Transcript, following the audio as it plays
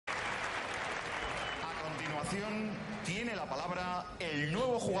continuación tiene la palabra el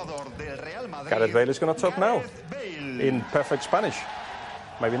nuevo jugador del Real Madrid. Gareth Bale is going to talk now in perfect Spanish.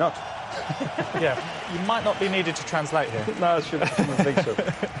 Maybe not. Yeah, you might not be needed to translate here. No, I shouldn't think so.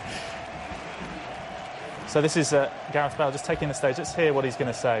 So this is Gareth Bale just taking the stage. Let's hear what he's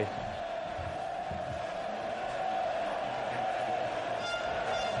going to say.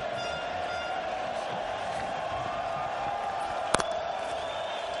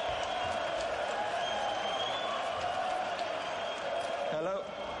 Hello.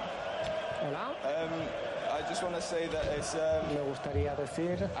 Hola. I just want to say that it's Me gustaría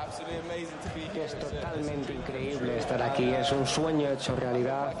decir absolutely amazing to be que here. es totalmente increíble estar aquí. Es un sueño hecho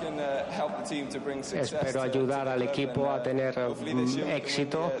realidad. I can help the team to bring success. Espero ayudar al equipo a tener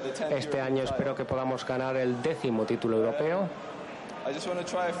éxito. Este año espero que podamos ganar el 10º título europeo. I just want to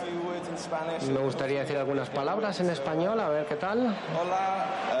try a few words in Spanish. Me gustaría decir algunas palabras en español, a ver qué tal.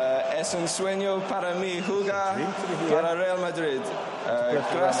 Hola, es un sueño para mí jugar para Real Madrid.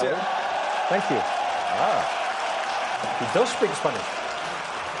 Gracias. Thank you. He does speak Spanish.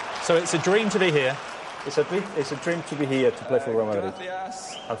 So it's a dream to be here. It's a dream to be here to play for Real Madrid.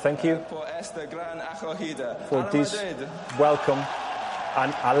 Gracias And thank you por esta gran acogida. for A la this Madrid. welcome.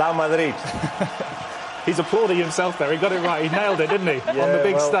 And a la Madrid. He's applauding himself there. He got it right. He nailed it, didn't he? On the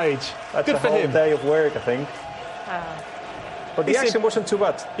big well, stage. That's Good a for whole him. day of work, I think. But the He action seemed- wasn't too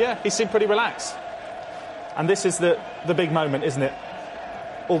bad. Yeah, he seemed pretty relaxed. And this is the big moment, isn't it?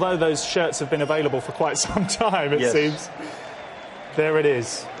 Although those shirts have been available for quite some time, it Yes. seems. There it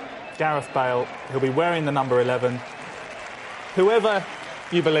is. Gareth Bale. He'll be wearing the number 11. Whoever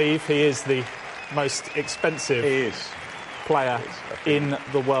you believe, he is the most expensive He is. player in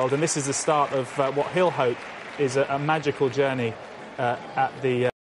the world. And this is the start of what he'll hope is a magical journey at the